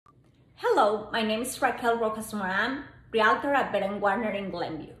Hello, my name is Raquel Rojas Moran, Realtor at Bed & Warner in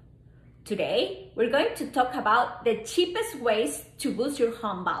Glenview. Today, we're going to talk about the cheapest ways to boost your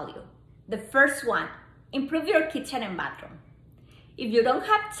home value. The first one, improve your kitchen and bathroom. If you don't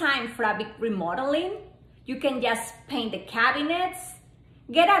have time for a big remodeling, you can just paint the cabinets,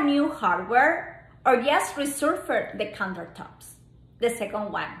 get a new hardware, or just resurface the countertops. The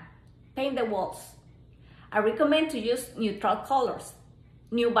second one, paint the walls. I recommend to use neutral colors.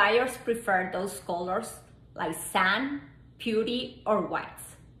 New buyers prefer those colors like sand, putty, or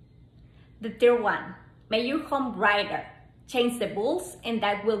whites. The third one, make your home brighter. Change the bulbs and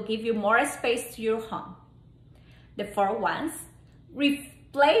that will give you more space to your home. The fourth one,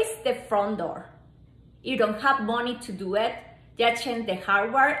 replace the front door. You don't have money to do it, just change the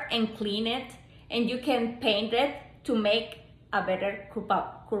hardware and clean it, and you can paint it to make a better curb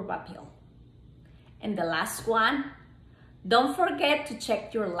appeal. And the last one, don't forget to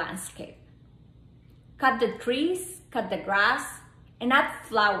check your landscape. Cut the trees, cut the grass, and add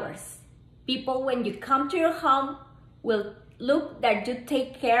flowers. People, when you come to your home, will look that you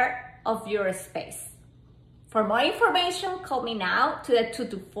take care of your space. For more information, call me now to the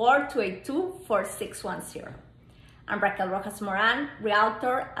 224-282-4610. I'm Raquel Rojas Moran,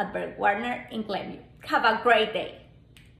 Realtor at Bed & Warner in Glenview. Have a great day.